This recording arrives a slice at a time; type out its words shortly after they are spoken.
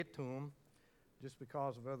get to him just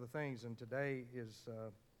because of other things. And today is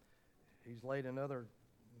he's laid another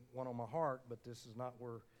one on my heart, but this is not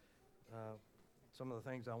where some of the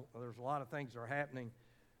things. There's a lot of things that are happening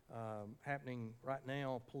right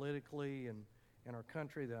now politically and in our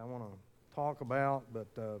country that I want to talk about, but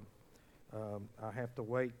I have to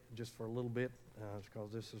wait just for a little bit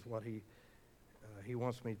because this is what he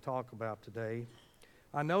wants me to talk about today.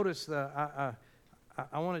 I noticed that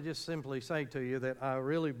I want to just simply say to you that I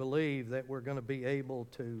really believe that we're going to be able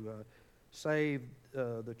to save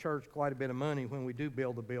the church quite a bit of money when we do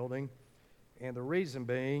build the building. And the reason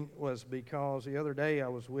being was because the other day I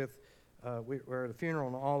was with, we were at a funeral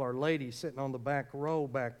and all our ladies sitting on the back row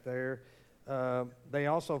back there. They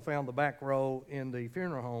also found the back row in the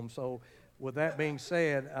funeral home. So with that being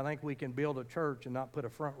said, I think we can build a church and not put a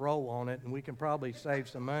front row on it, and we can probably save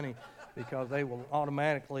some money because they will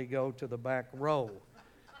automatically go to the back row.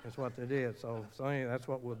 That's what they did. So anyway, that's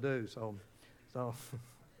what we'll do. So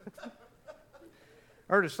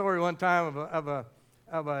heard a story one time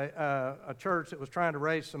of a church that was trying to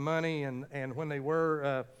raise some money, and when they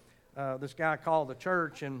were, this guy called the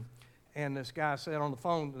church, and this guy said on the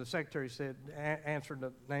phone, the secretary said, answered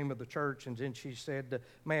the name of the church, and then she said,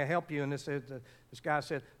 "May I help you?" And this guy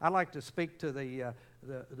said, "I'd like to speak to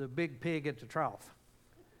the big pig at the trough."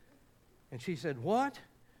 And she said, "What?"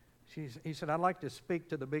 He said, "I'd like to speak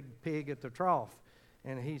to the big pig at the trough."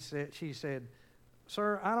 And she said,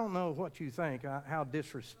 "Sir, I don't know what you think, how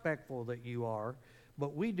disrespectful that you are,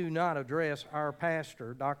 but we do not address our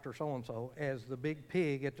pastor, Dr. So-and-so, as the big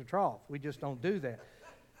pig at the trough. We just don't do that."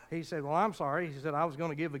 He said, "Well, I'm sorry." He said, "I was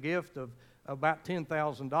going to give a gift of about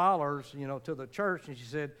 $10,000, to the church." And she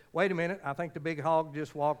said, "Wait a minute, I think the big hog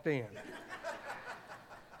just walked in."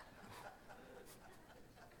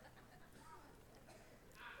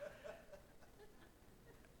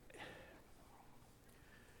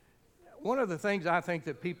 One of the things I think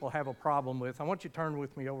that people have a problem with, I want you to turn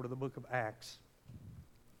with me over to the book of Acts.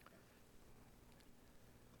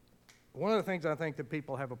 One of the things I think that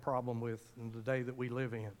people have a problem with in the day that we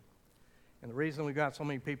live in, and the reason we've got so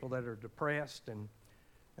many people that are depressed and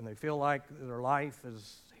they feel like their life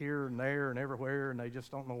is here and there and everywhere and they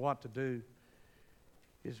just don't know what to do,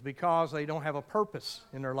 is because they don't have a purpose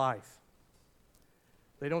in their life.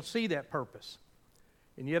 They don't see that purpose.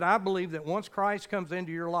 And yet I believe that once Christ comes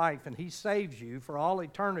into your life and He saves you for all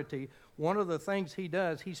eternity, one of the things He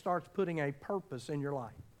does, He starts putting a purpose in your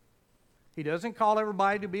life. He doesn't call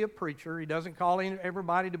everybody to be a preacher. He doesn't call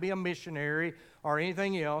everybody to be a missionary or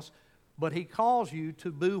anything else. But He calls you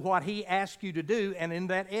to do what He asks you to do. And in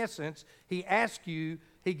that essence, He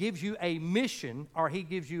gives you a mission, or He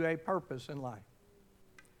gives you a purpose in life.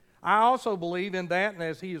 I also believe in that, and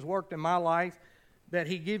as He has worked in my life, that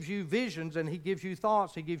He gives you visions and He gives you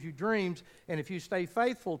thoughts, He gives you dreams. And if you stay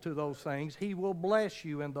faithful to those things, He will bless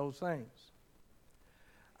you in those things.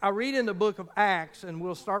 I read in the book of Acts, and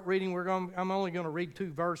we'll start reading. I'm only going to read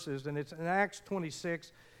 2 verses, and it's in Acts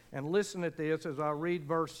 26. And listen at this as I read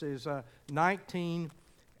verses 19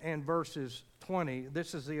 and verses 20.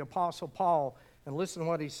 This is the Apostle Paul, and listen to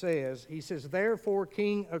what he says. He says, "Therefore,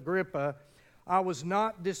 King Agrippa, I was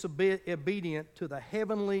not disobedient to the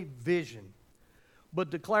heavenly vision, but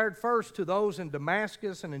declared first to those in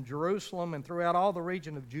Damascus and in Jerusalem and throughout all the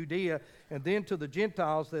region of Judea, and then to the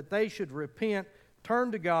Gentiles, that they should repent,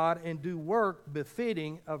 turn to God, and do work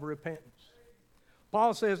befitting of repentance."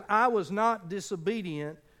 Paul says, I was not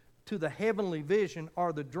disobedient to the heavenly vision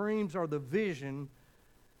or the dreams or the vision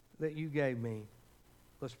that you gave me.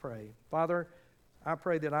 Let's pray. Father, I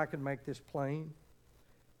pray that I can make this plain,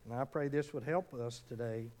 and I pray this would help us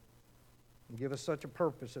today and give us such a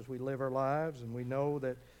purpose as we live our lives, and we know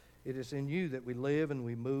that it is in you that we live and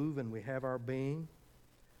we move and we have our being.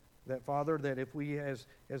 That, Father, that if we, as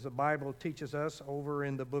the Bible teaches us over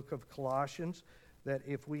in the book of Colossians, that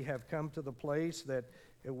if we have come to the place that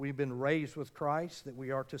we've been raised with Christ, that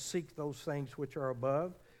we are to seek those things which are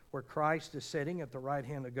above, where Christ is sitting at the right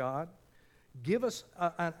hand of God. Give us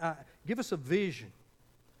a vision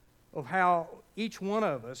of how each one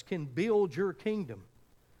of us can build your kingdom.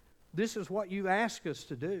 This is what you ask us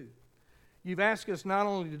to do. You've asked us not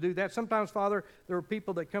only to do that. Sometimes, Father, there are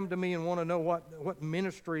people that come to me and want to know what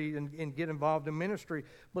ministry and get involved in ministry.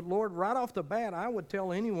 But, Lord, right off the bat, I would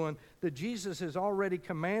tell anyone that Jesus has already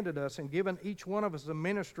commanded us and given each one of us a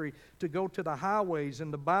ministry to go to the highways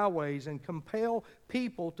and the byways and compel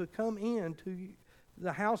people to come into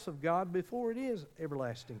the house of God before it is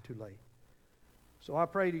everlasting too late. So I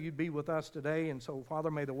pray that you'd be with us today. And so, Father,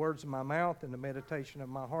 may the words of my mouth and the meditation of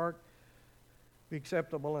my heart be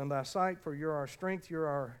acceptable in thy sight, for you're our strength,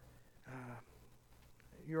 you're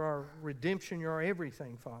You're our redemption. You're our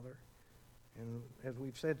everything, Father. And as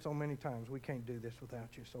we've said so many times, we can't do this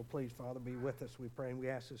without you. So please, Father, be with us, we pray, and we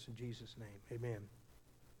ask this in Jesus' name. Amen.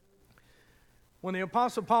 When the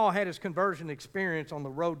Apostle Paul had his conversion experience on the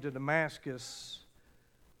road to Damascus,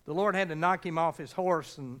 the Lord had to knock him off his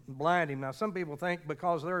horse and blind him. Now, some people think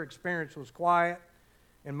because their experience was quiet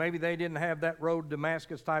and maybe they didn't have that road to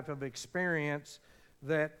Damascus type of experience,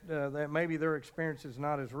 that maybe their experience is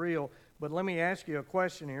not as real. But let me ask you a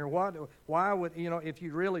question here. Why would, if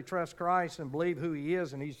you really trust Christ and believe who He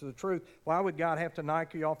is and He's the truth, why would God have to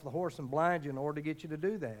knock you off the horse and blind you in order to get you to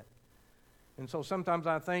do that? And so sometimes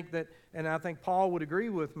I think that, and I think Paul would agree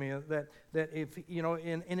with me, that if,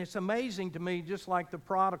 and it's amazing to me, just like the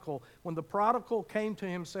prodigal, when the prodigal came to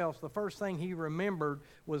himself, the first thing he remembered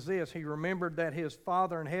was this. He remembered that his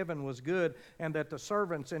Father in heaven was good and that the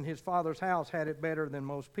servants in his Father's house had it better than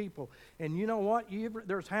most people. And you know what?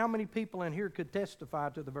 There's how many people in here could testify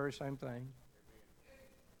to the very same thing?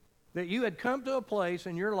 That you had come to a place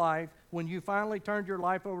in your life when you finally turned your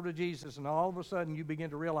life over to Jesus, and all of a sudden you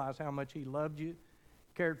begin to realize how much He loved you,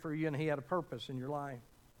 cared for you, and He had a purpose in your life.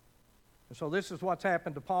 And so this is what's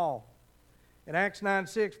happened to Paul. In Acts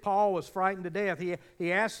 9:6, Paul was frightened to death.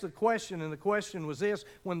 He asked the question, and the question was this.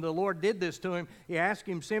 When the Lord did this to him, He asked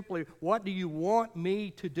him simply, "What do you want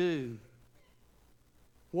me to do?"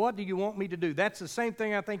 What do you want me to do? That's the same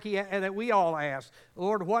thing I think that we all ask.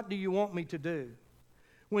 Lord, what do you want me to do?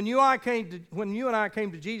 When you and I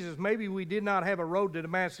came to Jesus, maybe we did not have a road to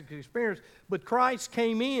Damascus experience, but Christ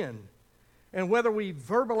came in. And whether we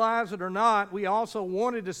verbalize it or not, we also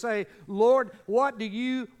wanted to say, Lord, what do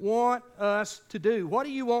you want us to do? What do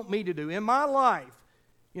you want me to do in my life?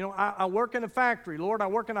 I work in a factory. Lord, I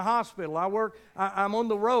work in a hospital. I'm on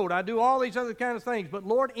the road. I do all these other kind of things. But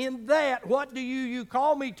Lord, in that, what do you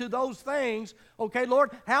call me to those things? Okay,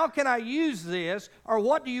 Lord, how can I use this? Or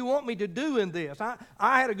what do you want me to do in this? I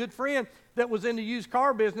had a good friend that was in the used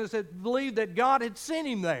car business that believed that God had sent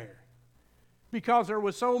him there, because there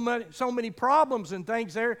was so many problems and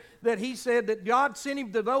things there that he said that God sent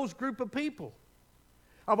him to those group of people.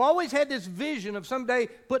 I've always had this vision of someday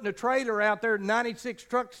putting a trailer out there at 96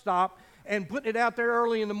 truck stop and putting it out there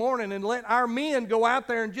early in the morning and let our men go out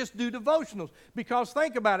there and just do devotionals. Because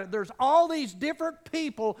think about it, there's all these different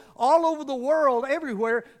people all over the world,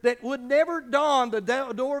 everywhere, that would never don the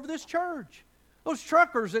door of this church. Those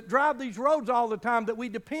truckers that drive these roads all the time that we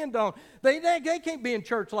depend on, they can't be in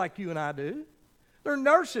church like you and I do. There are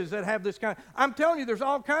nurses that have this kind. I'm telling you, there's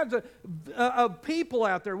all kinds of people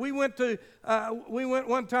out there. We went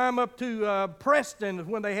one time up to Preston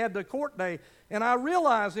when they had the court day, and I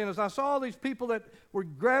realized then as I saw all these people that were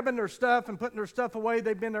grabbing their stuff and putting their stuff away,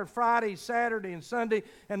 they'd been there Friday, Saturday, and Sunday,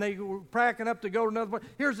 and they were packing up to go to another place.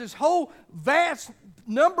 Here's this whole vast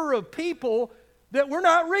number of people that we're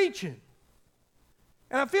not reaching,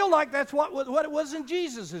 and I feel like that's what it was in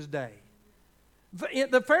Jesus' day.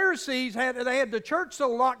 The Pharisees had the church so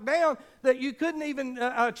locked down that you couldn't even,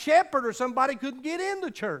 a shepherd or somebody couldn't get in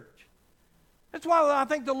the church. That's why I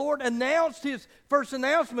think the Lord announced His first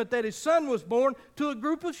announcement that His Son was born to a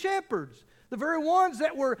group of shepherds. The very ones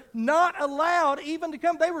that were not allowed even to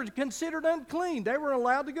come, they were considered unclean. They were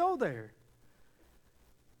allowed to go there.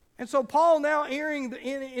 And so Paul, now nearing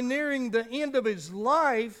the end of his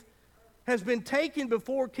life, has been taken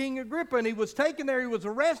before King Agrippa, and he was taken there. He was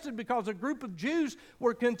arrested because a group of Jews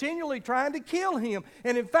were continually trying to kill him.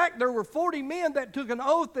 And in fact, there were 40 men that took an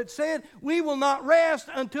oath that said, we will not rest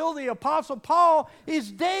until the Apostle Paul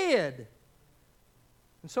is dead.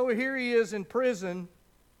 And so here he is in prison,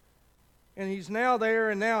 and he's now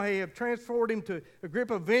there, and now they have transferred him to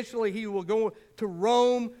Agrippa. Eventually he will go to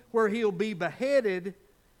Rome, where he'll be beheaded.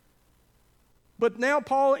 But now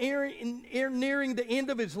Paul, nearing the end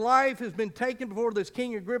of his life, has been taken before this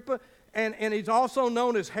King Agrippa, and he's also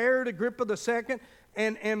known as Herod Agrippa II.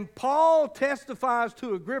 And Paul testifies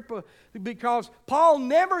to Agrippa because Paul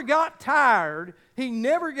never got tired. He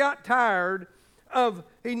never got tired of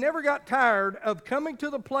coming to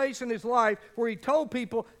the place in his life where he told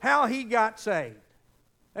people how he got saved.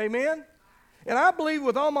 Amen? And I believe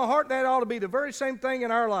with all my heart that ought to be the very same thing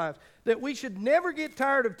in our lives, that we should never get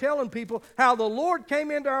tired of telling people how the Lord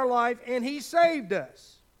came into our life and He saved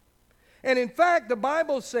us. And in fact, the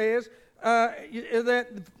Bible says that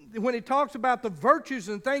when it talks about the virtues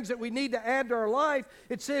and things that we need to add to our life,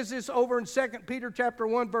 it says this over in 2 Peter chapter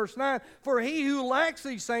 1, verse 9, for he who lacks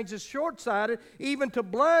these things is short-sighted, even to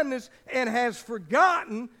blindness, and has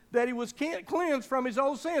forgotten that he was cleansed from his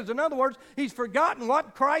old sins. In other words, he's forgotten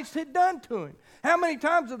what Christ had done to him. How many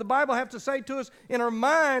times does the Bible have to say to us in our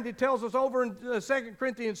mind? It tells us over in 2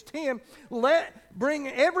 Corinthians 10, bring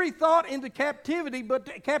every thought into captivity,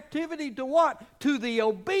 but captivity to what? To the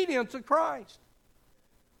obedience of Christ.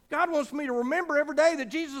 God wants me to remember every day that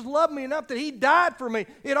Jesus loved me enough that he died for me.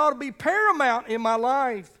 It ought to be paramount in my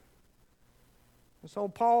life. And so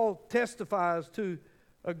Paul testifies to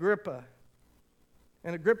Agrippa.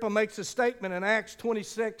 And Agrippa makes a statement in Acts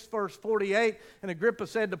 26, verse 48. And Agrippa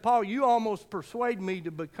said to Paul, you almost persuade me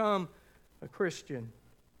to become a Christian.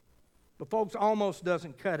 But folks, almost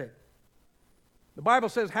doesn't cut it. The Bible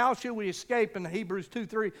says, how shall we escape in Hebrews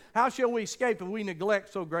 2:3? How shall we escape if we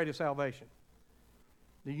neglect so great a salvation?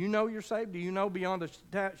 Do you know you're saved? Do you know beyond a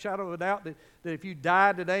shadow of a doubt that if you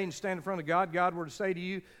died today and stand in front of God, God were to say to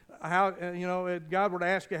you, God were to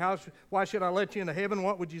ask you, why should I let you into heaven?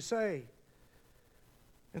 What would you say?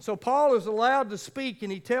 And so Paul is allowed to speak,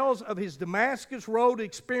 and he tells of his Damascus Road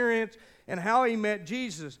experience and how he met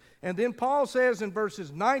Jesus. And then Paul says in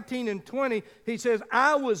verses 19 and 20, he says,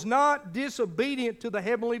 I was not disobedient to the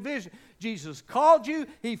heavenly vision. Jesus called you.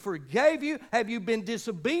 He forgave you. Have you been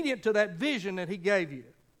disobedient to that vision that he gave you?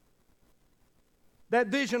 That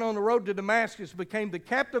vision on the road to Damascus became the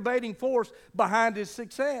captivating force behind his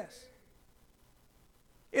success.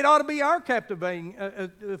 It ought to be our captivating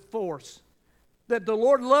force. That the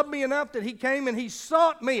Lord loved me enough that he came and he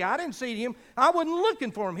sought me. I didn't see him. I wasn't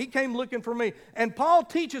looking for him. He came looking for me. And Paul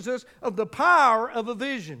teaches us of the power of a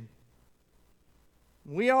vision.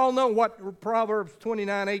 We all know what Proverbs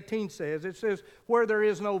 29:18 says. It says, where there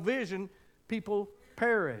is no vision, people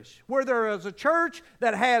perish. Where there is a church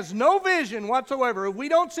that has no vision whatsoever, if we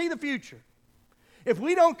don't see the future, if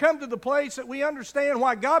we don't come to the place that we understand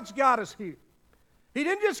why God's got us here. He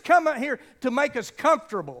didn't just come out here to make us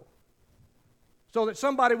comfortable, so that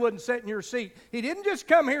somebody wouldn't sit in your seat. He didn't just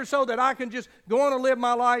come here so that I can just go on and live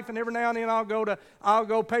my life and every now and then I'll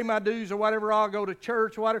go pay my dues or whatever, I'll go to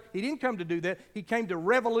church or whatever. He didn't come to do that. He came to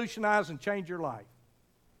revolutionize and change your life.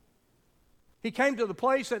 He came to the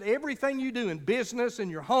place that everything you do in business, in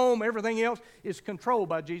your home, everything else is controlled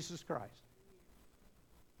by Jesus Christ.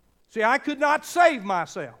 See, I could not save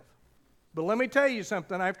myself. But let me tell you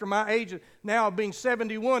something, after my age now of being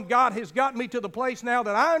 71, God has got me to the place now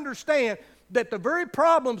that I understand that the very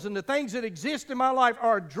problems and the things that exist in my life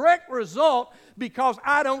are a direct result because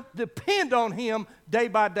I don't depend on him day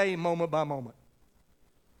by day, moment by moment.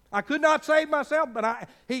 I could not save myself, but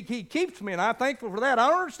he keeps me, and I'm thankful for that. I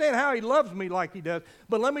don't understand how he loves me like he does,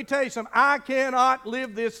 but let me tell you something. I cannot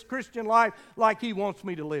live this Christian life like he wants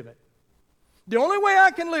me to live it. The only way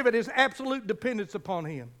I can live it is absolute dependence upon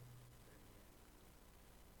him.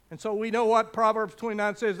 And so we know what Proverbs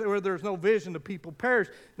 29 says, that where there's no vision, the people perish.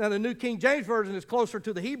 Now, the New King James Version is closer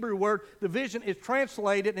to the Hebrew word. The vision is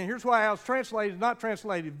translated, and here's why it's translated. It's not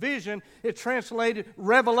translated vision, it's translated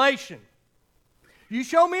revelation. You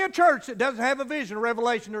show me a church that doesn't have a vision or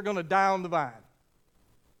revelation, they're going to die on the vine.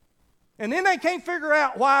 And then they can't figure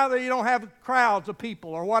out why they don't have crowds of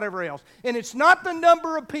people or whatever else. And it's not the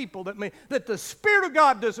number of people that the Spirit of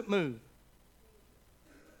God doesn't move.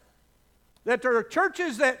 That there are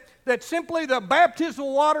churches that simply the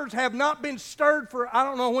baptismal waters have not been stirred for I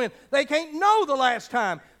don't know when. They can't know the last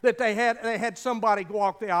time that they had somebody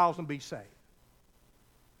walk the aisles and be saved.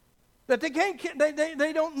 That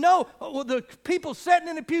they don't know. The people sitting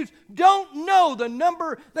in the pews don't know the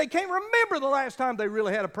number. They can't remember the last time they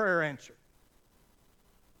really had a prayer answered.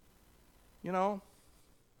 You know?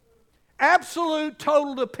 Absolute,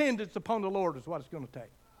 total dependence upon the Lord is what it's going to take.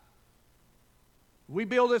 We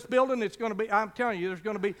build this building, it's going to be, I'm telling you, there's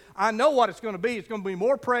going to be, I know what it's going to be. It's going to be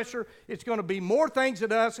more pressure. It's going to be more things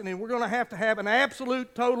at us, and then we're going to have an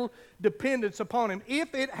absolute, total dependence upon him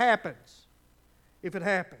if it happens. If it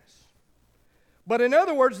happens. But in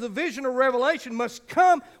other words, the vision or revelation must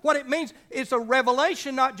come. What it means, it's a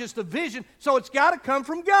revelation, not just a vision, so it's got to come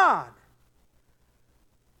from God.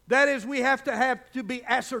 That is, we have to be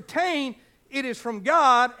ascertained it is from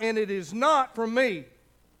God and it is not from me.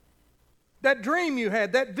 That dream you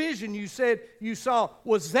had, that vision you said you saw,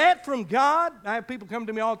 was that from God? I have people come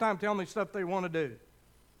to me all the time telling me stuff they want to do.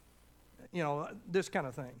 You know, this kind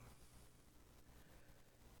of thing.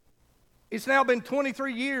 It's now been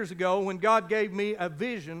 23 years ago when God gave me a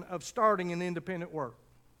vision of starting an independent work.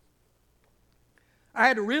 I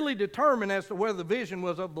had to really determine as to whether the vision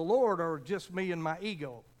was of the Lord or just me and my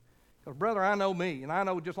ego. Because, brother, I know me, and I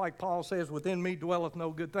know just like Paul says, within me dwelleth no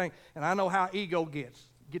good thing, and I know how ego gets.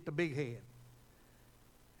 Get the big head.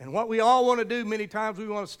 And what we all want to do many times, we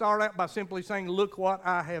want to start out by simply saying, look what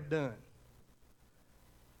I have done.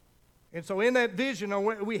 And so in that vision,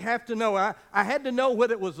 we have to know. I had to know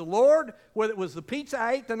whether it was the Lord, whether it was the pizza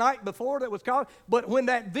I ate the night before that was called. But when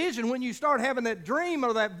that vision, when you start having that dream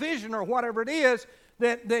or that vision or whatever it is,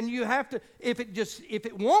 then you have to, if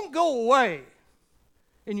it won't go away,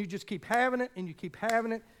 and you just keep having it, and you keep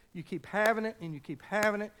having it, you keep having it, and you keep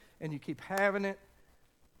having it, and you keep having it,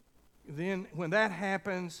 then when that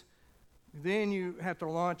happens, then you have to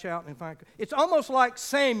launch out and find. It's almost like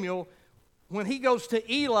Samuel when he goes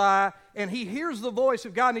to Eli and he hears the voice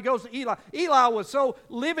of God and he goes to Eli. Eli was so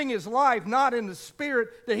living his life not in the spirit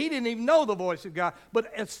that he didn't even know the voice of God.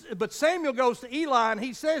 But Samuel goes to Eli and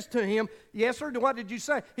he says to him, yes, sir, what did you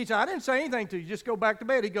say? He said, I didn't say anything to you. Just go back to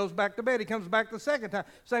bed. He goes back to bed. He comes back the second time.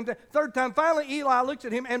 Same thing. Third time, finally Eli looks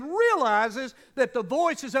at him and realizes that the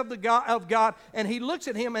voice is of God. And he looks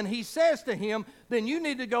at him and he says to him, then you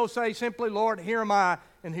need to go say simply, Lord, here am I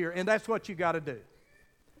and here. And that's what you got to do.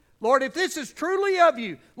 Lord, if this is truly of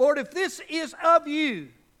you, Lord, if this is of you,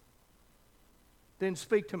 then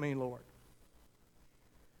speak to me, Lord.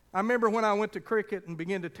 I remember when I went to Cricket and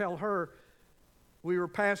began to tell her, we were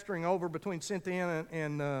pastoring over between Cynthia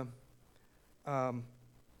and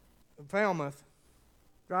Falmouth,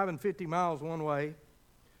 driving 50 miles one way.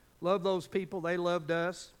 Loved those people. They loved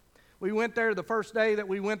us. We went there the first day that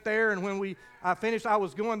we went there, and when I finished, I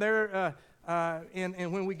was going there.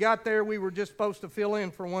 And when we got there, we were just supposed to fill in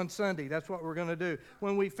for one Sunday. That's what we're going to do.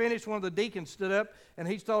 When we finished, one of the deacons stood up, and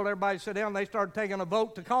he told everybody to sit down, and they started taking a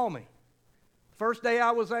vote to call me. First day I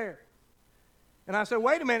was there. And I said,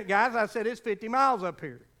 wait a minute, guys. I said, it's 50 miles up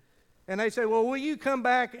here. And they said, well, will you come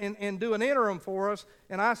back and do an interim for us?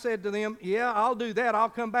 And I said to them, yeah, I'll do that. I'll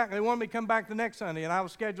come back. And they wanted me to come back the next Sunday, and I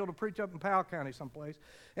was scheduled to preach up in Powell County someplace.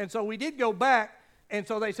 And so we did go back. And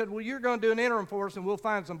so they said, well, you're going to do an interim for us, and we'll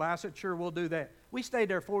find somebody. I said, sure, we'll do that. We stayed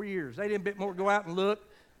there 4 years. They didn't bit more go out and look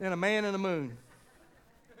than a man in the moon.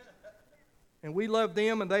 And we loved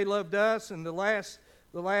them, and they loved us. And the last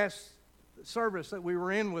service that we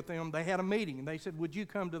were in with them, they had a meeting. And they said, would you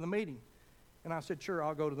come to the meeting? And I said, sure,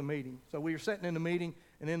 I'll go to the meeting. So we were sitting in the meeting,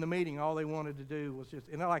 and in the meeting, all they wanted to do was just,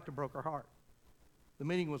 and I like to broke our heart. The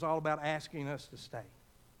meeting was all about asking us to stay.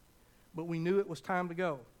 But we knew it was time to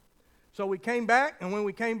go. So we came back, and when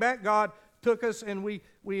we came back, God took us, and we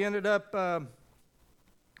ended up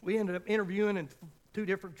interviewing in 2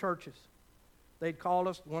 different churches. They'd called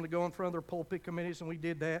us, wanted to go in front of their pulpit committees, and we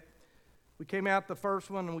did that. We came out the first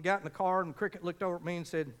one, and we got in the car, and Cricket looked over at me and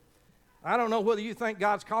said, I don't know whether you think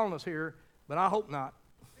God's calling us here, but I hope not.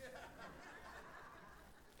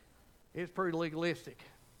 It's pretty legalistic.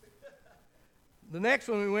 The next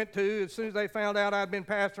one we went to, as soon as they found out I'd been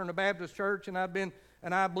pastoring a Baptist church, and I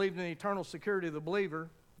believed in the eternal security of the believer,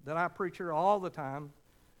 that I preach here all the time,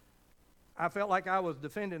 I felt like I was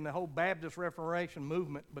defending the whole Baptist Reformation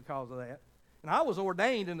movement because of that. And I was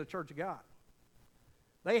ordained in the Church of God.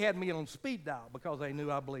 They had me on speed dial because they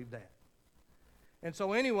knew I believed that. And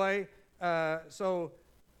so anyway, I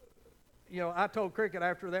told Cricket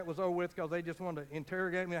after that was over with because they just wanted to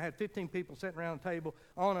interrogate me. I had 15 people sitting around the table,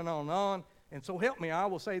 on and on and on. And so help me, I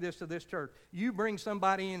will say this to this church. You bring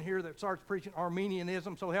somebody in here that starts preaching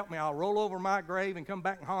Arminianism, so help me, I'll roll over my grave and come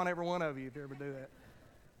back and haunt every one of you if you ever do that.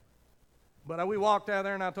 But we walked out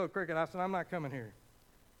there, and I told Cricket, I said, I'm not coming here.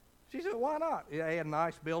 She said, why not? Yeah, they had a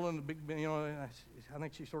nice building, a big, I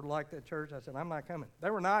think she sort of liked that church. I said, I'm not coming. They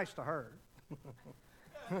were nice to her.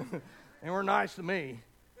 They were nice to me.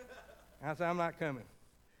 I said, I'm not coming.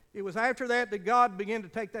 It was after that God began to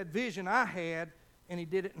take that vision I had, and he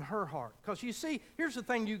did it in her heart. Because you see, here's the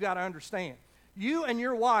thing you got to understand. You and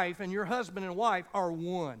your wife and your husband and wife are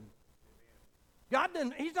one.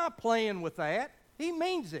 He's not playing with that. He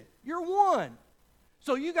means it. You're one.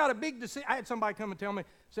 So you got a big decision. I had somebody come and tell me,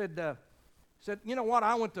 said, you know what,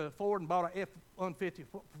 I went to Ford and bought a F-150,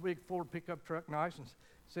 big Ford pickup truck, nice, and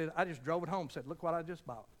said, I just drove it home. Said, look what I just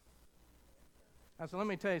bought. I said, let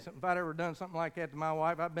me tell you something. If I'd ever done something like that to my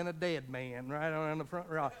wife, I'd been a dead man right on the front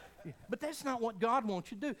row. But that's not what God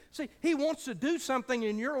wants you to do. See, he wants to do something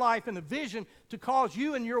in your life in a vision to cause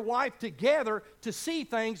you and your wife together to see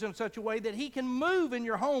things in such a way that he can move in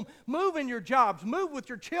your home, move in your jobs, move with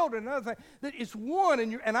your children, and other things. That it's one,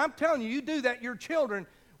 and I'm telling you, you do that, your children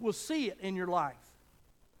will see it in your life.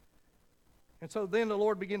 And so then the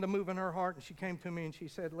Lord began to move in her heart, and she came to me and she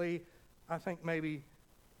said, Lee, I think maybe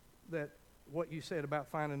that what you said about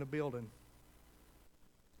finding a building.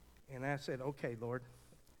 And I said, okay, Lord,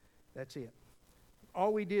 that's it.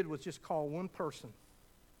 All we did was just call one person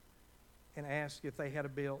and ask if they had a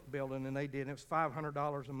building, and they did. And it was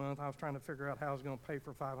 $500 a month. I was trying to figure out how I was going to pay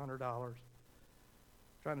for $500.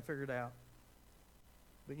 Trying to figure it out.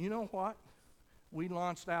 But you know what? We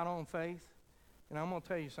launched out on faith, And I'm going to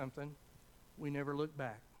tell you something. We never looked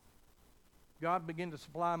back. God began to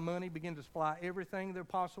supply money, began to supply everything there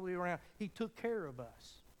possibly around. He took care of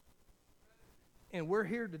us. And we're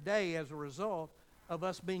here today as a result of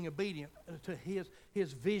us being obedient to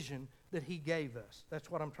His vision that He gave us.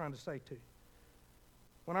 That's what I'm trying to say to you.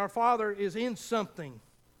 When our Father is in something,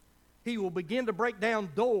 He will begin to break down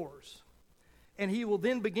doors. And He will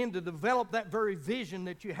then begin to develop that very vision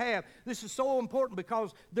that you have. This is so important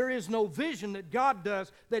because there is no vision that God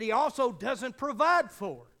does that He also doesn't provide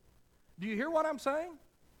for. Do you hear what I'm saying?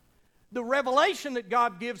 The revelation that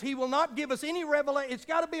God gives, He will not give us any revelation. It's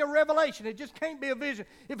got to be a revelation. It just can't be a vision.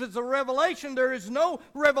 If it's a revelation, there is no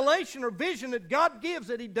revelation or vision that God gives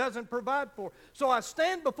that He doesn't provide for. So I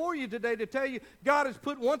stand before you today to tell you, God has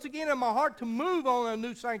put once again in my heart to move on a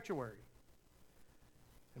new sanctuary.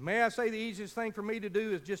 And may I say the easiest thing for me to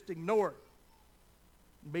do is just ignore it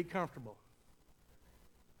and be comfortable.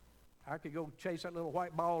 I could go chase that little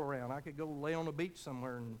white ball around. I could go lay on the beach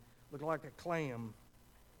somewhere and look like a clam.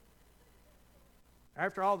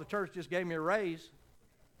 After all, the church just gave me a raise.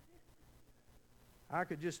 I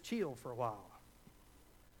could just chill for a while.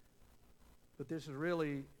 But if this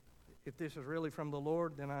is really from the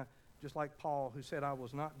Lord, then just like Paul, who said, I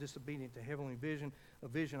was not disobedient to heavenly vision. A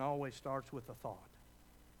vision always starts with a thought.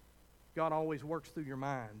 God always works through your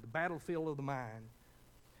mind, the battlefield of the mind.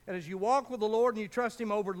 And as you walk with the Lord and you trust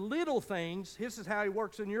Him over little things, this is how He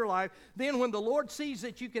works in your life. Then when the Lord sees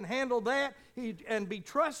that you can handle that and be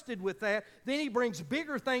trusted with that, then He brings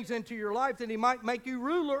bigger things into your life that He might make you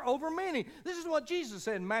ruler over many. This is what Jesus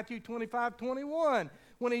said in Matthew 25:21.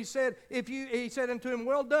 When He said, He said unto him,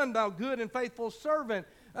 well done, thou good and faithful servant.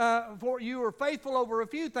 For you are faithful over a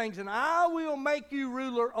few things, and I will make you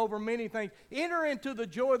ruler over many things. Enter into the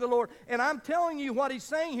joy of the Lord. And I'm telling you what He's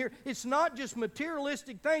saying here, it's not just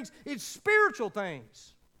materialistic things, it's spiritual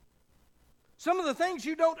things. Some of the things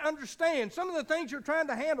you don't understand, some of the things you're trying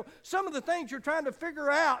to handle, some of the things you're trying to figure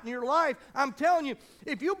out in your life, I'm telling you,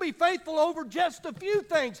 if you'll be faithful over just a few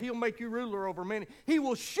things, He'll make you ruler over many. He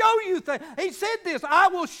will show you things. He said this, I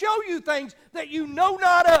will show you things that you know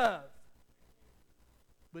not of.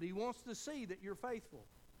 But He wants to see that you're faithful.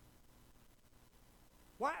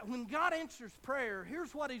 Why? When God answers prayer,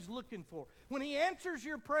 here's what He's looking for. When He answers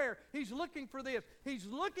your prayer, He's looking for this. He's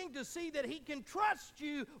looking to see that He can trust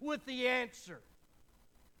you with the answer.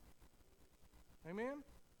 Amen?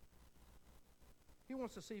 He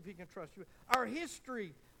wants to see if He can trust you. Our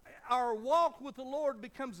history, our walk with the Lord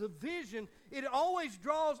becomes a vision. It always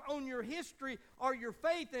draws on your history or your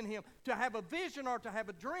faith in Him. To have a vision or to have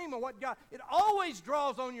a dream of what God, it always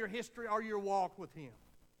draws on your history or your walk with Him.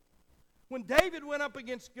 When David went up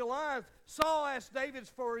against Goliath, Saul asked David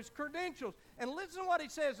for his credentials. And listen to what he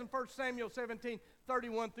says in 1 Samuel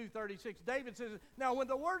 17:31-36. David says, now when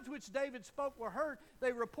the words which David spoke were heard,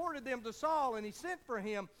 they reported them to Saul, and he sent for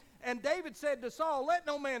him. And David said to Saul, let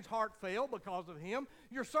no man's heart fail because of him.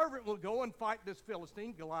 Your servant will go and fight this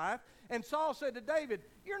Philistine, Goliath. And Saul said to David,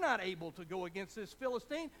 you're not able to go against this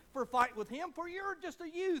Philistine for fight with him, for you're just a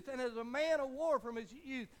youth and as a man of war from his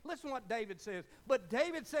youth. Listen to what David says. But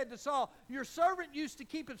David said to Saul, your servant used to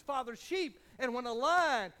keep his father's sheep, and when a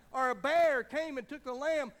lion or a bear came and took the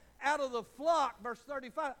lamb out of the flock, verse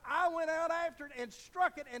 35, I went out after it and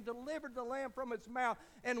struck it and delivered the lamb from its mouth.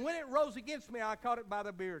 And when it rose against me, I caught it by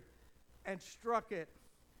the beard and struck it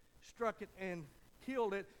and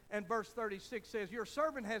killed it. And verse 36 says, your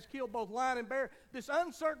servant has killed both lion and bear. This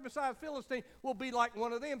uncircumcised Philistine will be like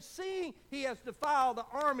one of them, seeing he has defiled the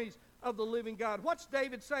armies of the living God. What's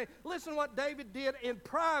David saying? Listen, what David did in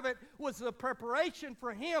private was the preparation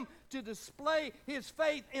for him to display his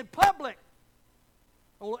faith in public.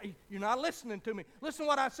 Oh, you're not listening to me. Listen to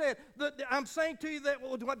what I said. I'm saying to you that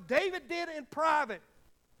what David did in private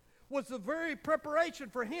was the very preparation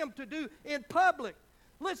for him to do in public.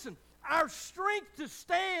 Listen, our strength to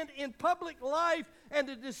stand in public life and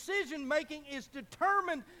the decision making is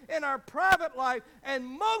determined in our private life and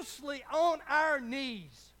mostly on our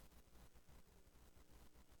knees.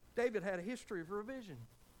 David had a history of revision.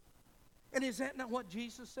 And is that not what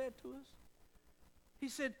Jesus said to us? He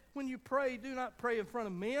said, when you pray, do not pray in front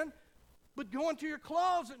of men, but go into your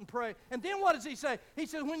closet and pray. And then what does He say? He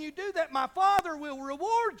says, when you do that, my Father will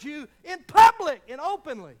reward you in public and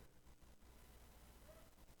openly.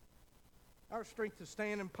 Our strength to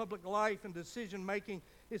stand in public life and decision making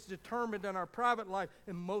is determined in our private life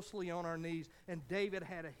and mostly on our knees. And David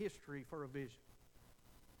had a history for a vision.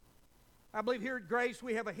 I believe here at Grace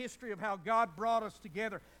we have a history of how God brought us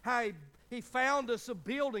together, how He found us a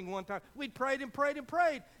building one time. We prayed and prayed and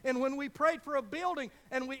prayed. And when we prayed for a building,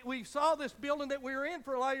 and we saw this building that we were in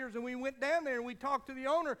for a lot of years, and we went down there and we talked to the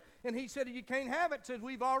owner, and he said, you can't have it. Said,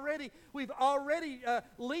 we've already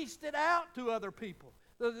leased it out to other people.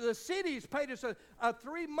 The city's paid us a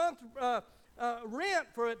 3-month rent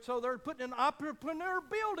for it, so they're putting an entrepreneur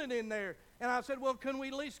building in there. And I said, well, can we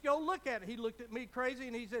at least go look at it? He looked at me crazy,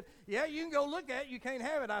 and he said, yeah, you can go look at it. You can't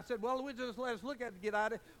have it. I said, well, just let us look at it to get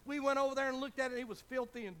out of it. We went over there and looked at it. It was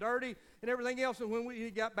filthy and dirty and everything else. And when he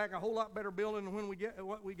got back a whole lot better building than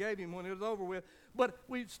what we gave him when it was over with. But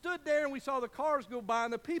we stood there, and we saw the cars go by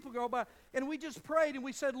and the people go by, and we just prayed, and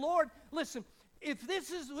we said, Lord, listen, if this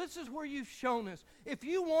is where you've shown us, if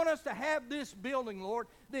you want us to have this building, Lord,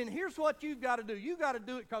 then here's what you've got to do. You've got to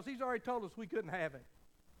do it because he's already told us we couldn't have it.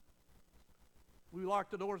 We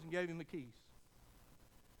locked the doors and gave him the keys.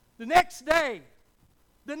 The next day,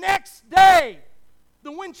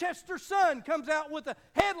 the Winchester Sun comes out with a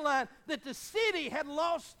headline that the city had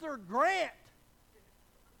lost their grant.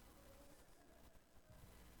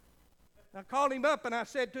 I called him up and I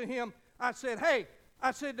said to him, I said, I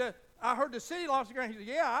heard the city lost the grant. He said,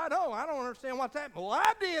 yeah, I know. I don't understand what's happened. Well,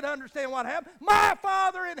 I did understand what happened. My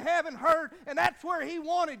Father in heaven heard, and that's where he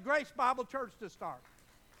wanted Grace Bible Church to start.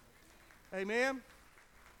 Amen.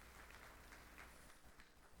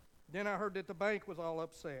 Then I heard that the bank was all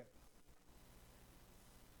upset.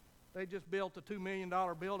 They just built a $2 million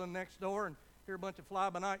building next door, and here a bunch of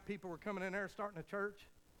fly-by-night people were coming in there starting a church.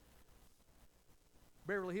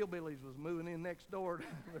 Beverly Hillbillies was moving in next door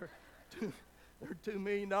to their $2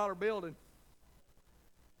 million building.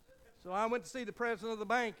 So I went to see the president of the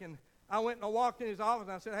bank, and I went and I walked in his office,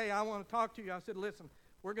 and I said, hey, I want to talk to you. I said, listen,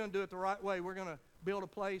 we're going to do it the right way. We're going to build a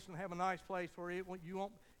place and have a nice place where it'll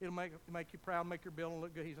make you proud, make your building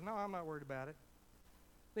look good. He said, no, I'm not worried about it.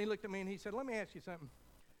 Then he looked at me and he said, let me ask you something.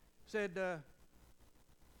 He said,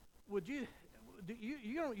 you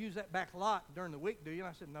don't use that back lot during the week, do you? And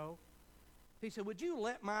I said, no. He said, would you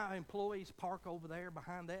let my employees park over there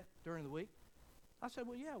behind that during the week? I said,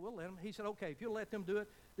 well, yeah, we'll let them. He said, okay, if you'll let them do it,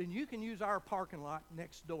 then you can use our parking lot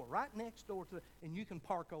next door, right next door to and you can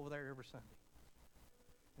park over there every Sunday.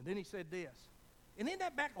 And then he said this, and in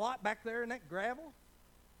that back lot back there in that gravel?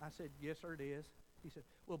 I said, yes, sir, it is. He said,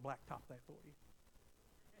 we'll blacktop that for you.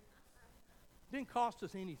 Didn't cost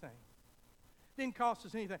us anything. Then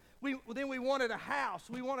we wanted a house.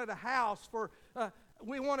 We wanted a house for, and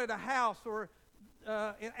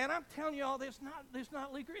I'm telling you all this,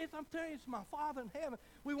 not legal. I'm telling you, it's my Father in heaven.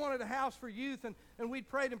 We wanted a house for youth, and we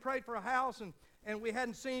prayed for a house, and we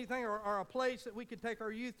hadn't seen anything or a place that we could take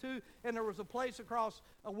our youth to. And there was a place across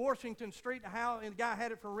Washington Street, and the guy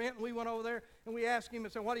had it for rent, and we went over there, and we asked him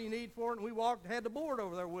and said, what do you need for it? And we had the board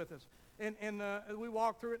over there with us. And we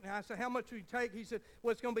walked through it, and I said, how much do you take? He said,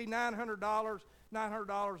 well, it's going to be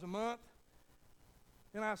 $900 a month.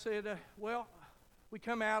 And I said, well, we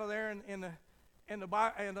come out of there, and the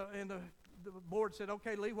board said,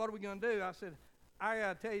 okay, Lee, what are we going to do? I said, I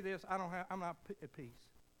got to tell you this, I'm not at peace.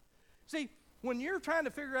 See, when you're trying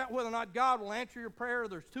to figure out whether or not God will answer your prayer,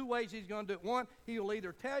 there's two ways he's going to do it. One, he will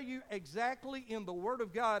either tell you exactly in the Word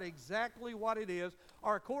of God exactly what it is,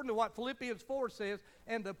 or according to what Philippians 4 says,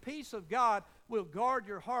 and the peace of God will guard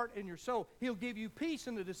your heart and your soul. He'll give you peace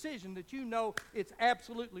in the decision that you know it's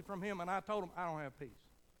absolutely from him. And I told him, I don't have peace.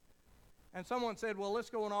 And someone said, well,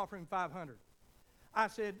 let's go and offer him $500. I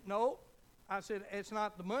said, no. I said, it's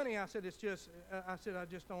not the money. I said, I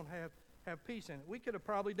just don't have peace in it. We could have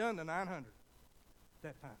probably done the $900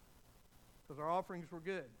 that time because our offerings were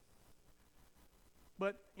good.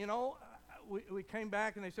 But, we came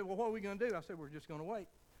back and they said, well, what are we going to do? I said, we're just going to wait.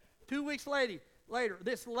 2 weeks later,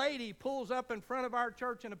 this lady pulls up in front of our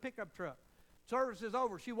church in a pickup truck. Service is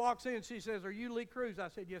over. She walks in and she says, are you Lee Cruz? I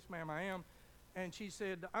said, yes, ma'am, I am. And she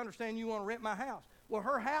said, I understand you want to rent my house. Well,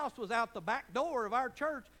 her house was out the back door of our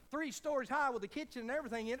church, 3 stories high with a kitchen and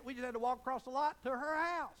everything in it. We just had to walk across the lot to her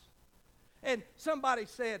house. And somebody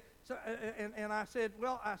said, and I said,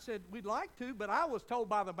 we'd like to, but I was told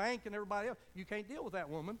by the bank and everybody else, you can't deal with that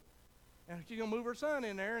woman. And she's going to move her son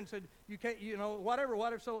in there and said, you can't, whatever.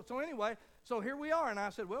 So anyway, so here we are. And I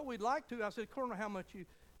said, well, we'd like to. I said, according to how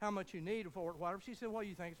much you need for it, whatever. She said, what do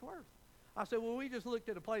you think it's worth? I said, well, we just looked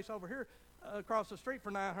at a place over here across the street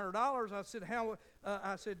for $900.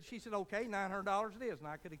 I said, she said, okay, $900 it is. And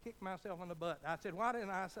I could have kicked myself in the butt. I said, why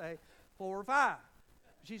didn't I say 4 or 5?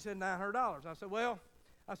 She said, $900. I said,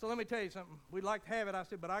 let me tell you something. We'd like to have it. I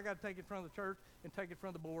said, but I got to take it from the church and take it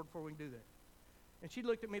from the board before we can do that. And she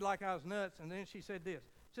looked at me like I was nuts, and then she said this.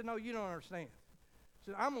 She said, no, you don't understand.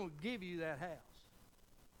 She said, I'm going to give you that house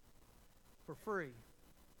for free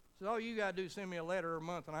Says, all you got to do is send me a letter a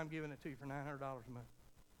month, and I'm giving it to you for $900 a month.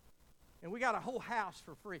 And we got a whole house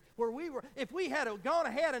for free. If we had gone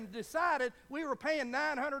ahead and decided we were paying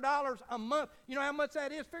 $900 a month, you know how much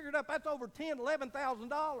that is? Figured up, that's over $10,000,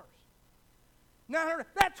 $11,000.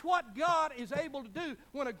 That's what God is able to do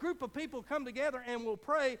when a group of people come together and will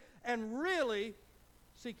pray and really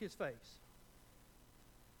seek His face.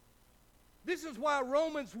 This is why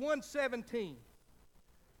Romans 1:17.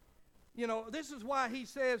 This is why he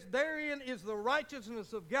says, therein is the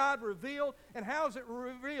righteousness of God revealed. And how is it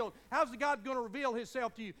revealed? How's God going to reveal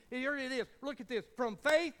Himself to you? Here it is. Look at this. From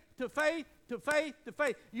faith to faith to faith to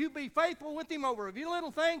faith. You be faithful with Him over a few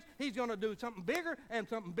little things. He's going to do something bigger and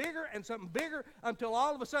something bigger and something bigger until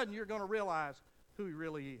all of a sudden you're going to realize who He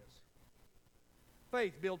really is.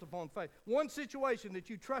 Faith built upon faith. One situation that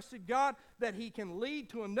you trusted God that He can lead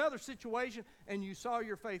to another situation and you saw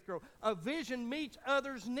your faith grow. A vision meets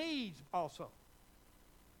others' needs also.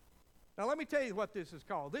 Now let me tell you what this is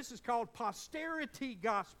called. This is called posterity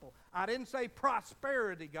gospel. I didn't say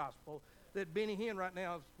prosperity gospel that Benny Hinn right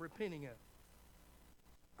now is repenting of.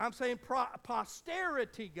 I'm saying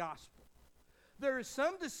posterity gospel. There is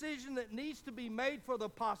some decision that needs to be made for the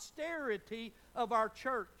posterity of our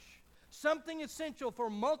church. Something essential for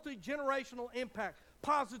multi-generational impact.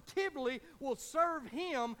 Positively will serve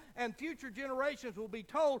Him, and future generations will be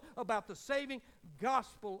told about the saving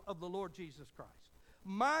gospel of the Lord Jesus Christ.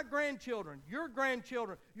 My grandchildren, your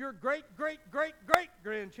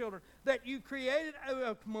great-great-great-great-great-grandchildren, that you created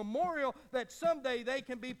a memorial that someday they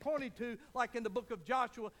can be pointed to, like in the book of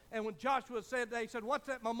Joshua. And when Joshua said, they said, what's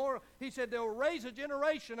that memorial? He said, they'll raise a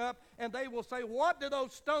generation up, and they will say, what do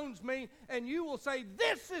those stones mean? And you will say,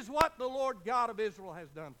 this is what the Lord God of Israel has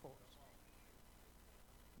done for us.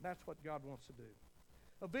 That's what God wants to do.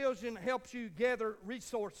 A vision helps you gather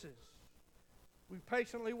resources. We've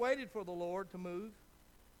patiently waited for the Lord to move,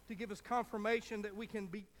 to give us confirmation that we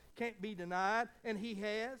can't be denied, and He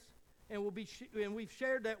has, and we've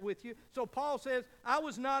shared that with you. So Paul says, I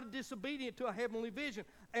was not disobedient to a heavenly vision.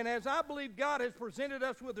 And as I believe God has presented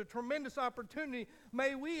us with a tremendous opportunity,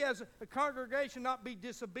 may we as a congregation not be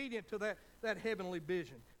disobedient to that heavenly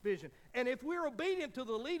vision. And if we're obedient to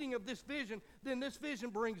the leading of this vision, then this vision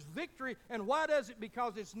brings victory. And why does it?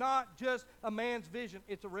 Because it's not just a man's vision,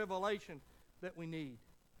 it's a revelation that we need.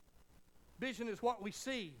 Vision is what we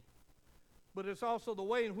see, but it's also the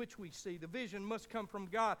way in which we see. The vision must come from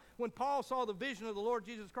God. When Paul saw the vision of the Lord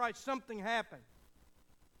Jesus Christ, something happened.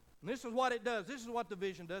 And this is what it does. This is what the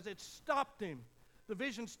vision does. It stopped him. The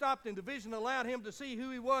vision stopped him. The vision allowed him to see who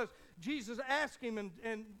he was. Jesus asked him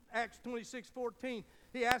in Acts 26:14,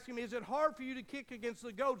 He asked him, is it hard for you to kick against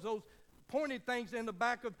the goads? Those pointed things in the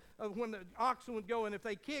back of when the oxen would go, and if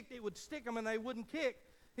they kicked, it would stick them and they wouldn't kick.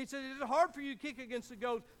 He said, is it hard for you to kick against the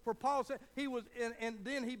goads? For Paul said, and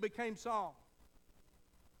then he became Saul.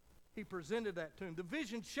 He presented that to him. The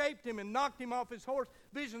vision shaped him and knocked him off his horse.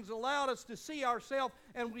 Visions allowed us to see ourselves,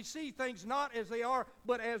 and we see things not as they are,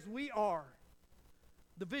 but as we are.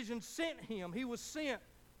 The vision sent him. He was sent.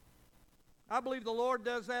 I believe the Lord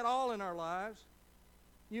does that all in our lives.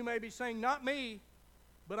 You may be saying, not me,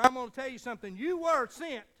 but I'm going to tell you something. You were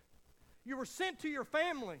sent. You were sent to your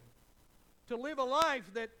family to live a life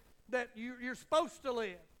that you're supposed to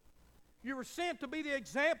live. You were sent to be the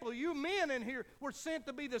example. You men in here were sent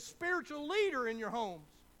to be the spiritual leader in your homes.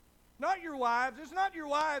 Not your wives. It's not your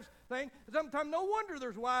wives' thing. Sometimes no wonder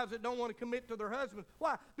there's wives that don't want to commit to their husbands.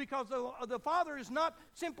 Why? Because the father is not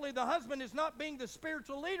simply, the husband is not being the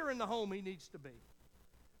spiritual leader in the home he needs to be.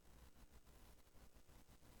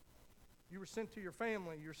 You were sent to your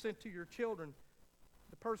family. You're sent to your children.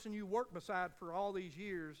 The person you worked beside for all these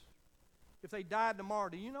years, if they died tomorrow,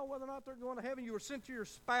 do you know whether or not they're going to heaven? You were sent to your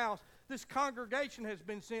spouse. This congregation has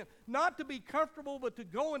been sent not to be comfortable, but to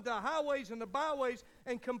go into the highways and the byways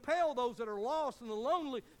and compel those that are lost and the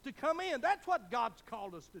lonely to come in. That's what God's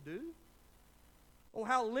called us to do. Oh,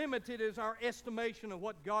 how limited is our estimation of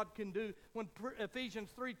what God can do when Ephesians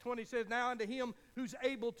 3:20 says, now unto Him who's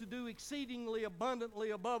able to do exceedingly abundantly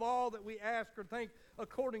above all that we ask or think,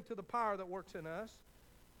 according to the power that works in us.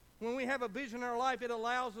 When we have a vision in our life, it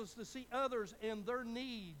allows us to see others and their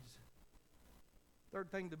needs.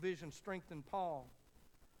 Third thing, the vision strengthened Paul.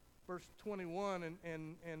 Verse 21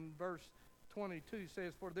 and verse 22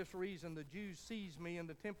 says, for this reason the Jews seized me in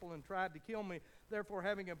the temple and tried to kill me. Therefore,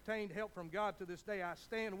 having obtained help from God to this day, I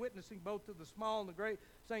stand witnessing both to the small and the great,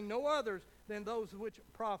 saying no others than those which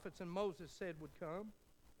prophets and Moses said would come.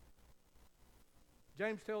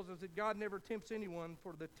 James tells us that God never tempts anyone,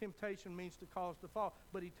 for the temptation means to cause to fall.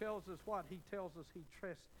 But He tells us what? He tells us He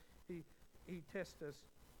tests us.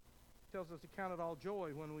 He tells us to count it all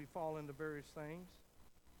joy when we fall into various things.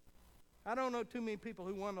 I don't know too many people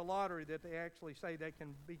who won the lottery that they actually say they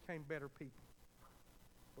became better people.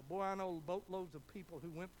 But boy, I know boatloads of people who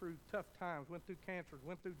went through tough times, went through cancer,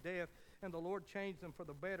 went through death, and the Lord changed them for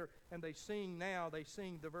the better, and they sing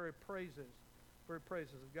the very praises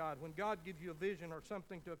of God. When God gives you a vision or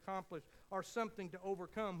something to accomplish or something to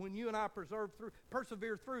overcome, when you and I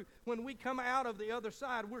persevere through, when we come out of the other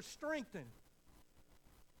side, we're strengthened.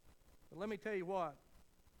 But let me tell you what,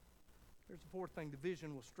 here's the fourth thing: the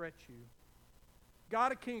vision will stretch you.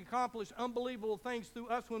 God can accomplish unbelievable things through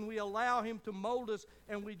us when we allow Him to mold us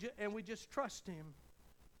and we just trust Him.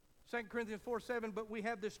 2 Corinthians 4:7, but we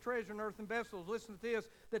have this treasure in earthen vessels. Listen to this,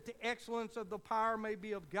 that the excellence of the power may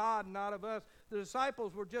be of God, not of us. The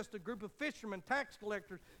disciples were just a group of fishermen, tax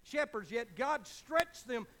collectors, shepherds, yet God stretched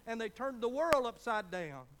them and they turned the world upside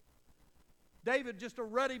down. David, just a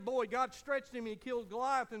ruddy boy, God stretched him and he killed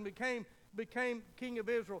Goliath and became king of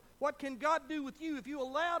Israel. What can God do with you if you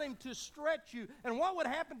allowed Him to stretch you? And what would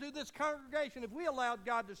happen to this congregation if we allowed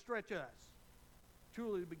God to stretch us?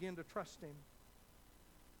 Truly begin to trust Him.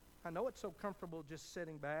 I know it's so comfortable just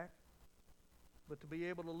sitting back, but to be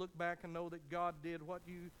able to look back and know that God did what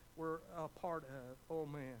you were a part of, oh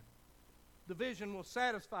man. The vision will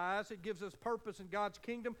satisfy us. It gives us purpose in God's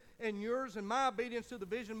kingdom, and yours and my obedience to the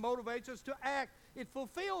vision motivates us to act. It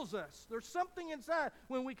fulfills us. There's something inside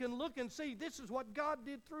when we can look and see this is what God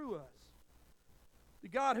did through us. The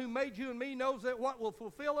God who made you and me knows that what will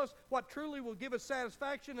fulfill us, what truly will give us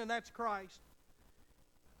satisfaction, and that's Christ.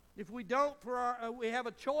 If we don't, we have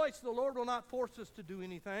a choice. The Lord will not force us to do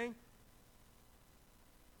anything.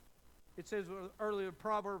 It says earlier,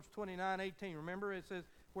 Proverbs 29:18. Remember, it says,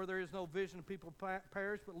 where there is no vision, people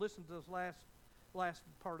perish. But listen to this last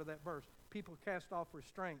part of that verse. People cast off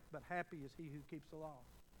restraint, but happy is he who keeps the law.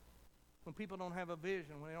 When people don't have a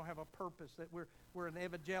vision, when they don't have a purpose, that we're an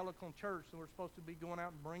evangelical church and we're supposed to be going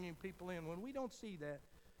out and bringing people in. When we don't see that,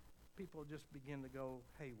 people just begin to go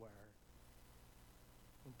haywire.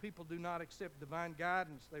 When people do not accept divine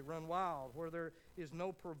guidance, they run wild. Where there is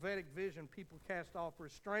no prophetic vision, people cast off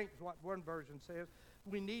restraint, is what one version says.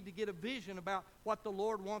 We need to get a vision about what the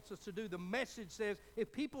Lord wants us to do. The message says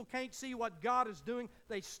if people can't see what God is doing,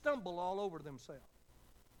 they stumble all over themselves.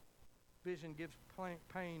 Vision gives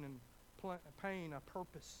pain a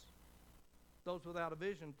purpose. Those without a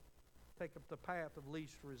vision take up the path of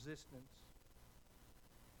least resistance.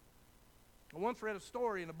 I once read a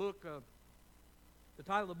story in a book. The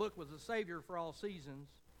title of the book was The Savior for All Seasons.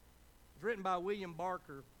 It's written by William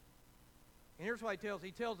Barker. And here's what he tells.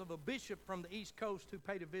 He tells of a bishop from the East Coast who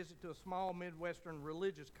paid a visit to a small Midwestern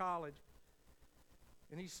religious college.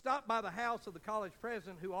 And he stopped by the house of the college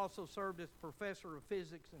president, who also served as professor of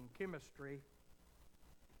physics and chemistry.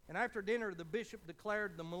 And after dinner, the bishop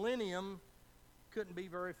declared the millennium couldn't be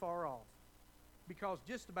very far off, because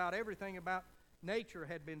just about everything about nature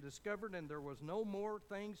had been discovered and there was no more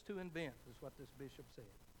things to invent, is what this bishop said.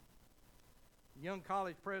 The young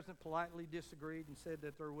college president politely disagreed and said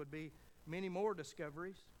that there would be many more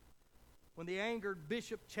discoveries. When the angered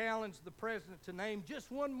bishop challenged the president to name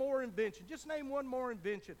just one more invention, just name one more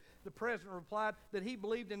invention, the president replied that he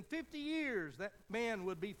believed in 50 years that man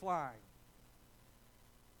would be flying.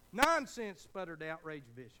 Nonsense, sputtered the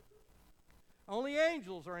outraged bishop. Only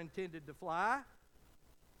angels are intended to fly.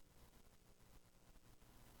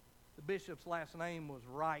 The bishop's last name was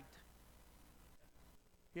Wright.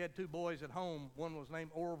 He had two boys at home. One was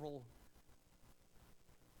named Orville,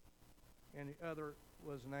 and the other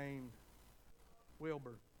was named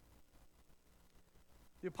Wilbur.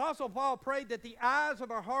 The Apostle Paul prayed that the eyes of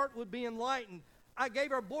our heart would be enlightened. I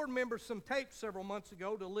gave our board members some tapes several months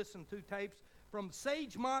ago to listen to, tapes from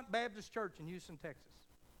Sagemont Baptist Church in Houston, Texas.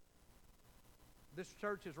 This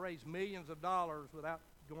church has raised millions of dollars without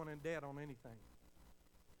going in debt on anything.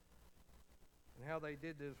 And how they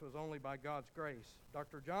did this was only by God's grace.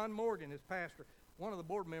 Dr. John Morgan, his pastor, one of the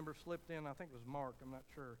board members slipped in, I think it was Mark, I'm not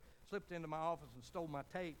sure, slipped into my office and stole my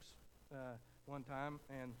tapes one time,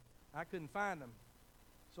 and I couldn't find them.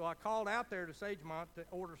 So I called out there to Sagemont to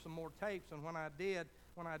order some more tapes, and when I did,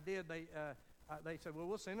 they said, well,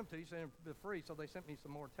 we'll send them to you, send them for free, so they sent me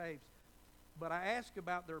some more tapes. But I asked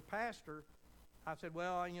about their pastor. I said,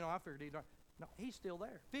 well, I figured no, he's still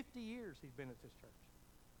there. 50 years he's been at this church.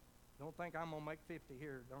 Don't think I'm going to make 50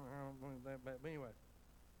 here. But anyway.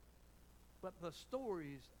 But the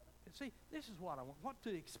stories, see, this is what I want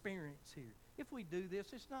to experience here. If we do this,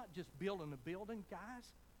 it's not just building a building,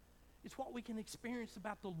 guys. It's what we can experience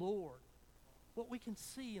about the Lord, what we can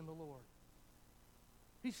see in the Lord.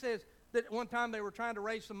 He says that one time they were trying to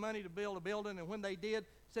raise some money to build a building, and when they did,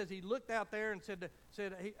 says he looked out there and said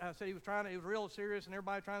he was trying to, he was real serious, and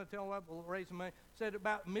everybody trying to tell him about raising money. Said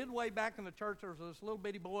about midway back in the church, there was this little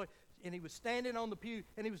bitty boy, and he was standing on the pew,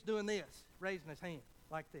 and he was doing this, raising his hand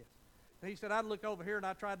like this. And he said, I'd look over here, and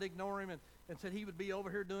I tried to ignore him, and said he would be over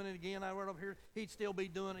here doing it again. I went over here, he'd still be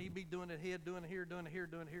doing it. He'd be doing it here, doing it here, doing it here,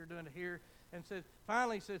 doing it here, doing it here. And said,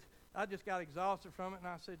 finally, he said, I just got exhausted from it, and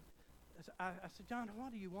I said, John,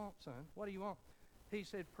 what do you want, son? What do you want? He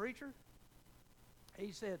said, preacher,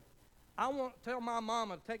 he said, I want to tell my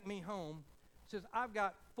mama to take me home. He says, I've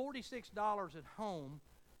got $46 at home.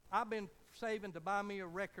 I've been saving to buy me a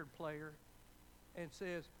record player. And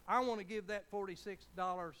says, I want to give that $46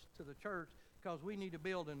 to the church because we need a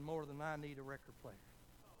building more than I need a record player.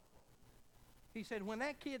 He said, when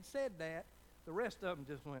that kid said that, the rest of them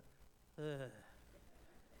just went, ugh.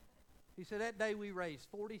 He said, that day we raised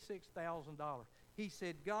 $46,000. He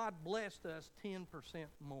said, God blessed us 10%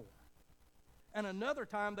 more. And another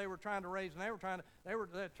time they were trying to raise, and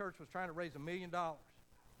that church was trying to raise $1 million.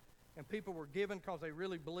 And people were giving because they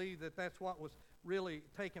really believed that that's what was really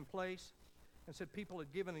taking place. And said people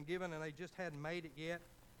had given and given, and they just hadn't made it yet.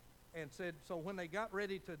 And said, so when they got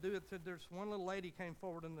ready to do it, said there's one little lady came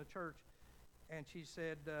forward in the church, and she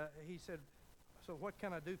said, he said, so what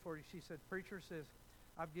can I do for you? She said, preacher, says,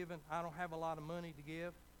 I don't have a lot of money to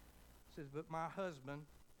give. Says, but my husband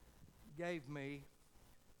gave me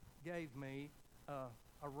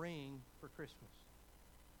a ring for Christmas.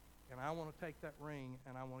 And I want to take that ring,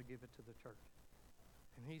 and I want to give it to the church.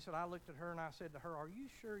 And he said, I looked at her and I said to her, are you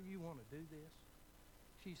sure you want to do this?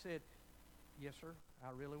 She said, yes, sir,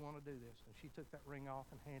 I really want to do this. And she took that ring off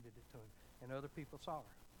and handed it to him. And other people saw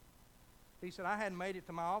her. He said, I hadn't made it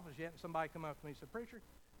to my office yet, and somebody come up to me and said, preacher,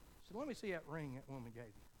 said, let me see that ring that woman gave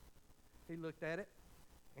you. He looked at it,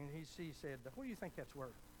 and he said, what do you think that's worth?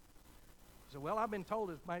 He said, well, I've been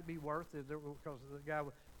told it might be worth, because the guy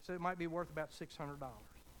said it might be worth about $600.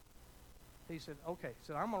 He said, okay,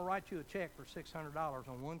 so I'm going to write you a check for $600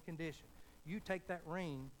 on one condition. You take that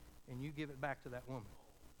ring and you give it back to that woman.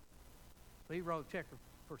 So he wrote a check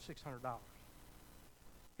for $600.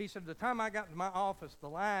 He said, the time I got to my office, the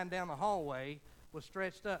line down the hallway was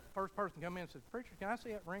stretched up. First person come in and said, preacher, can I see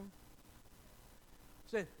that ring?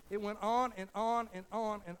 Said, it went on and on and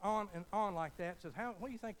on and on and on like that. Says, what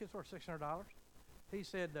do you think it's worth, $600? He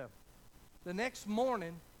said, the next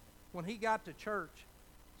morning when he got to church,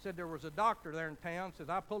 said there was a doctor there in town. Says,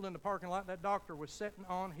 I pulled in the parking lot. That doctor was sitting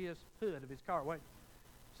on his hood of his car. Wait.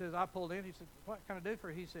 Says, I pulled in. He said, what can I do for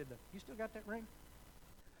you? He said, you still got that ring?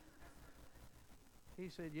 He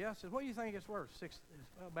said, yeah. I said, what do you think it's worth?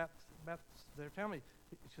 About they're telling me.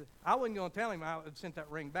 Said, I wasn't going to tell him I had sent that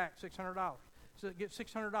ring back, $600. So get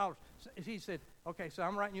 $600. He said, okay, so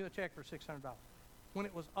I'm writing you a check for $600. When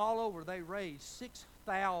it was all over, they raised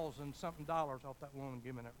 $6,000 something off that woman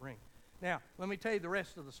giving that ring. Now, let me tell you the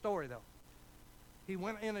rest of the story, though. He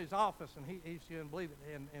went in his office, and he didn't believe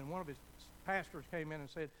it, and one of his pastors came in and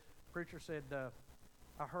said, preacher said,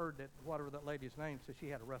 I heard that whatever that lady's name said she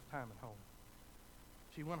had a rough time at home.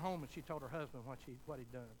 She went home, and she told her husband what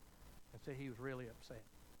he'd done, and said he was really upset.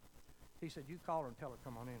 He said, you call her and tell her to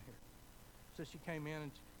come on in here. So she came in,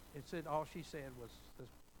 and it said all she said was, said,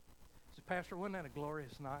 Pastor, wasn't that a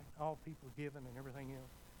glorious night? All people giving and everything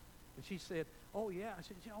else. And she said, oh, yeah. I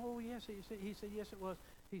said, oh, yes. He said, yes, it was.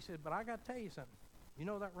 He said, but I got to tell you something. You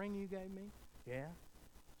know that ring you gave me? Yeah.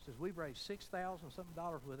 He says, we've raised $6,000 something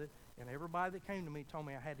with it, and everybody that came to me told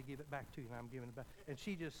me I had to give it back to you, and I'm giving it back. And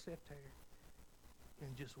she just sat there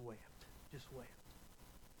and just wept.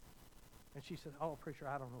 And she said, oh, preacher,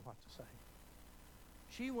 I don't know what to say.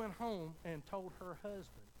 She went home and told her husband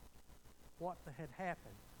what had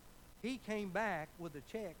happened. He came back with a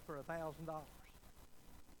check for $1,000.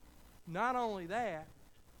 Not only that,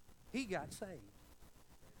 he got saved.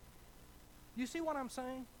 You see what I'm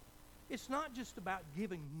saying? It's not just about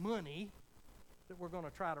giving money that we're going to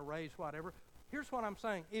try to raise whatever. Here's what I'm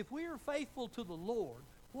saying. If we are faithful to the Lord,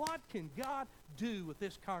 what can God do with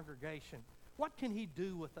this congregation? What can he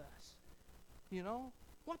do with us? You know?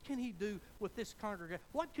 What can he do with this congregation?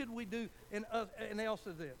 What could we do in else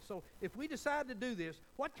of this? So if we decide to do this,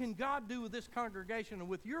 what can God do with this congregation and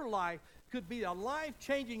with your life could be a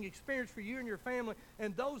life-changing experience for you and your family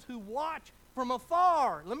and those who watch from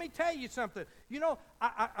afar. Let me tell you something. You know,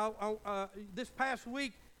 this past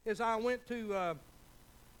week as I went to,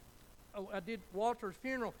 I did Walter's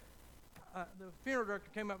funeral, the funeral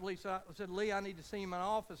director came up to Lee, said, Lee, I need to see you in my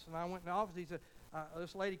office. And I went in the office. He said,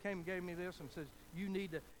 this lady came and gave me this and says, he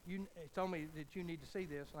told me that you need to see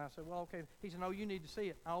this. And I said, well, okay. He said, no, you need to see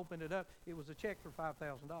it. I opened it up. It was a check for $5,000.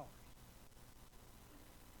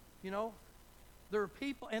 You know, There are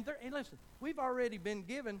people, and listen, we've already been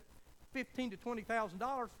given $15,000 to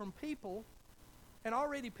 $20,000 from people, and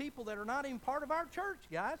already people that are not even part of our church,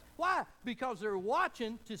 guys. Why? Because they're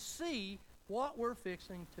watching to see what we're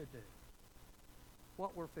fixing to do.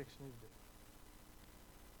 What we're fixing to do.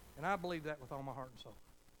 And I believe that with all my heart and soul.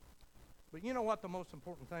 But you know what the most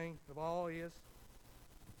important thing of all is?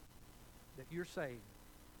 That you're saved.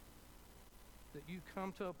 That you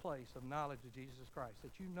come to a place of knowledge of Jesus Christ.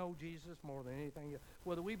 That you know Jesus more than anything else.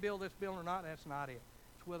 Whether we build this building or not, that's not it.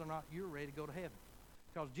 It's whether or not you're ready to go to heaven.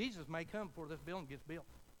 Because Jesus may come before this building gets built.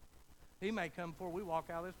 He may come before we walk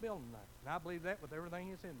out of this building tonight. And I believe that with everything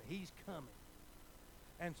that's in me. He's coming.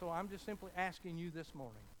 And so I'm just simply asking you this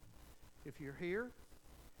morning, if you're here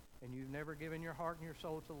and you've never given your heart and your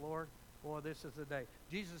soul to the Lord, boy, this is the day.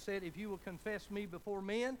 Jesus said, if you will confess me before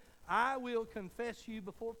men, I will confess you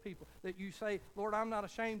before people. That you say, Lord, I'm not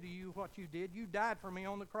ashamed of you, what you did. You died for me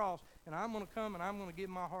on the cross, and I'm going to come and I'm going to give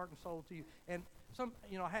my heart and soul to you. And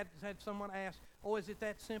I had someone ask, oh, is it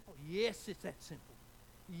that simple? Yes, it's that simple.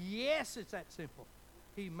 Yes, it's that simple.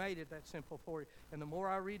 He made it that simple for you. And the more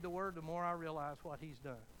I read the Word, the more I realize what He's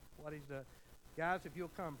done. What He's done. Guys, if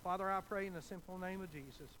you'll come. Father, I pray in the simple name of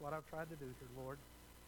Jesus, what I've tried to do here, Lord.